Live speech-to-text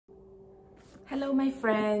Hello my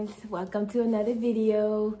friends, welcome to another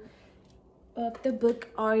video of the book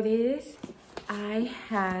artist. I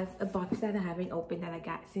have a box that I haven't opened that I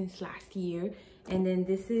got since last year, and then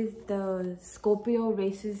this is the Scorpio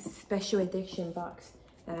Races special edition box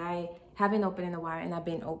that I haven't opened in a while, and I've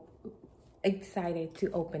been excited to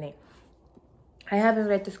open it. I haven't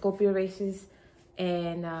read the Scorpio Races,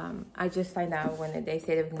 and I just find out when they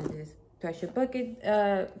said it was in this special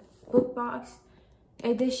book box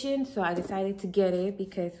edition, so I decided to get it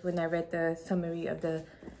because when I read the summary of the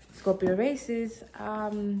Scorpio Races,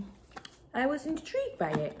 I was intrigued by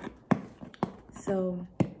it. So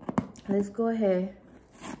let's go ahead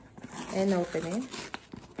and open it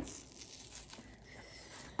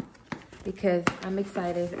because I'm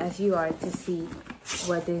excited, as you are, to see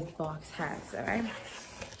what this box has. All right.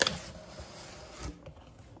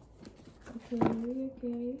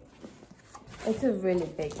 Okay. It's a really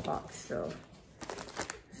big box, so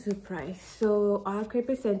surprise. So Owlcrate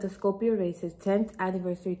presents the Scorpio Races 10th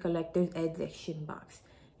Anniversary Collector's Edition box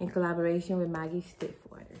in collaboration with Maggie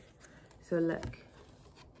Stiffwater. So look.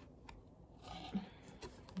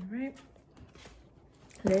 All right.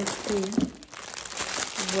 Let's see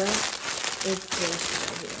what is this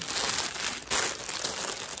right here.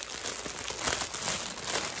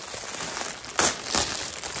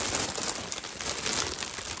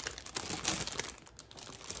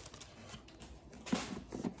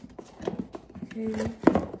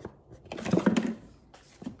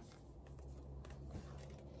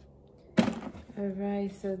 All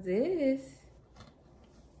right, so this,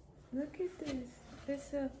 look at this.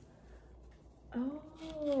 It's a,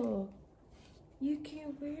 oh, you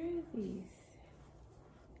can wear these.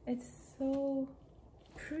 It's so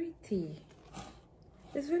pretty.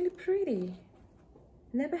 It's really pretty.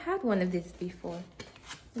 Never had one of this before.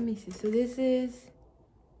 Let me see. So this is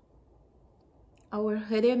our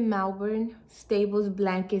hooded Melbourne Stables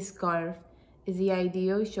blanket scarf. Is the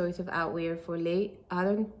ideal choice of outwear for late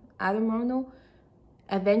autumnal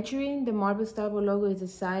adventuring. The marble starboard logo is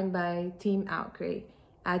designed by Team Owlcrate.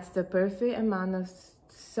 Adds the perfect amount of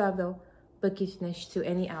subtle bookishness to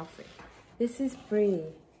any outfit. This is pretty.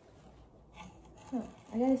 Huh,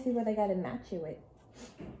 I gotta see what I gotta match it with.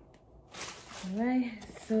 All right,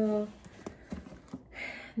 so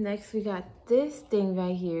next we got this thing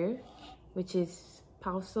right here, which is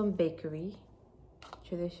Balsam Bakery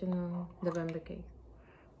traditional November cake.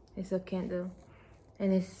 It's a candle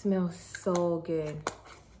and it smells so good.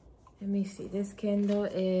 Let me see, this candle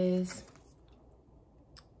is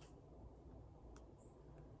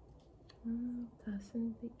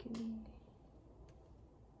Balsam Bakery.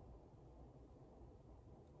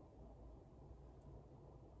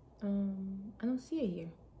 I don't see it here.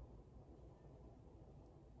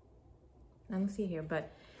 I don't see it here,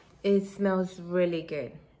 but it smells really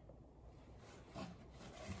good.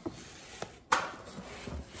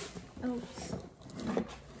 Oops.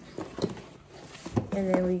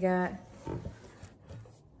 And then we got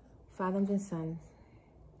Father's & Sons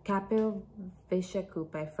Capel Visha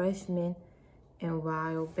Coupe by Fresh Mint and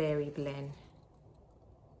Wild Berry Blend.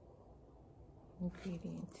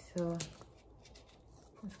 Ingredients. So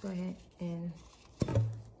let's go ahead and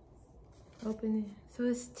open it. So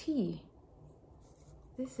it's tea.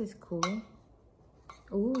 This is cool.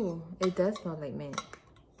 Ooh, it does smell like mint.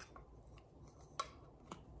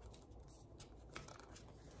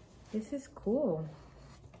 This is cool.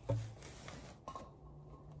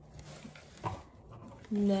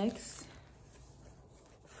 Next,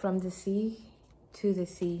 from the sea to the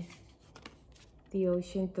sea, the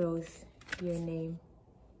ocean throws your name.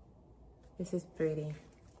 This is pretty.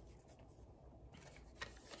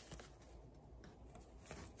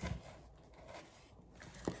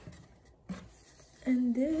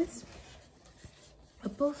 And this, a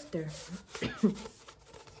poster.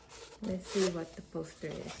 Let's see what the poster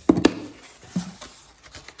is.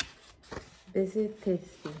 Visit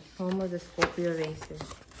Tisby, home of the Scorpio Races.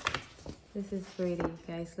 This is pretty,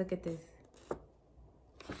 guys. Look at this.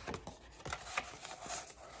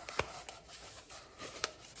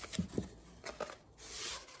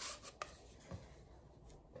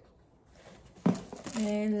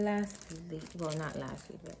 And lastly, well, not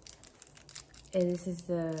lastly, but this is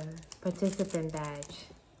the participant badge.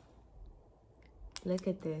 Look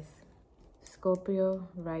at this. Scorpio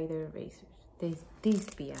Rider Racers. These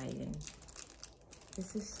be Island.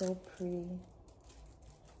 This is so pretty.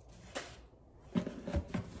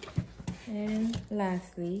 And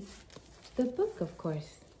lastly, the book, of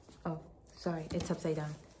course. Oh, sorry, it's upside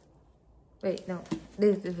down. Wait, no,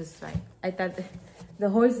 this was right. I thought the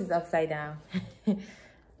horse is upside down.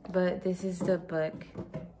 But this is the book.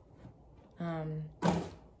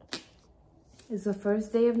 It's the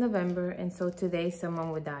first day of November, and so today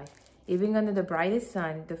someone would die. Even under the brightest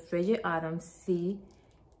sun, the frigid autumn sea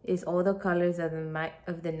is all the colors of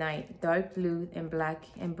the night, dark blue and black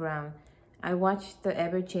and brown. I watch the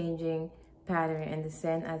ever-changing pattern and the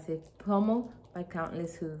sand as if pummeled by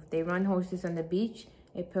countless hooves. They run horses on the beach,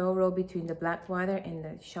 a pale road between the black water and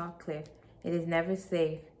the chalk cliff. It is never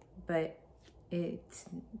safe, but it's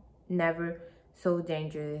never so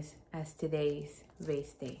dangerous as today's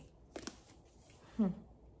race day.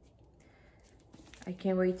 I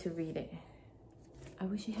can't wait to read it. I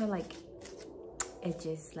wish it had like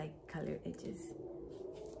edges, like color edges.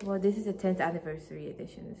 Well, this is the 10th anniversary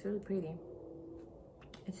edition. It's really pretty.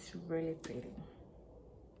 It's really pretty.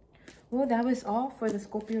 Well, that was all for the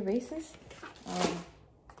Scorpio Races.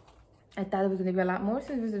 I thought it was going to be a lot more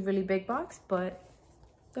since it was a really big box, but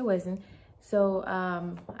there wasn't. So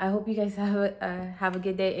I hope you guys have a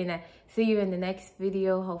good day, and I see you in the next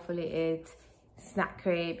video. Hopefully it's snack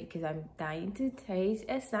crate, because I'm dying to taste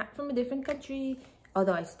a snack from a different country.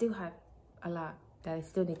 Although I still have a lot that I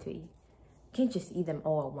still need to eat. You can't just eat them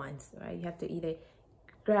all at once, right? You have to eat it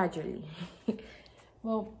gradually.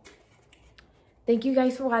 Well, thank you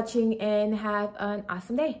guys for watching, and have an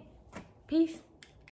awesome day. Peace.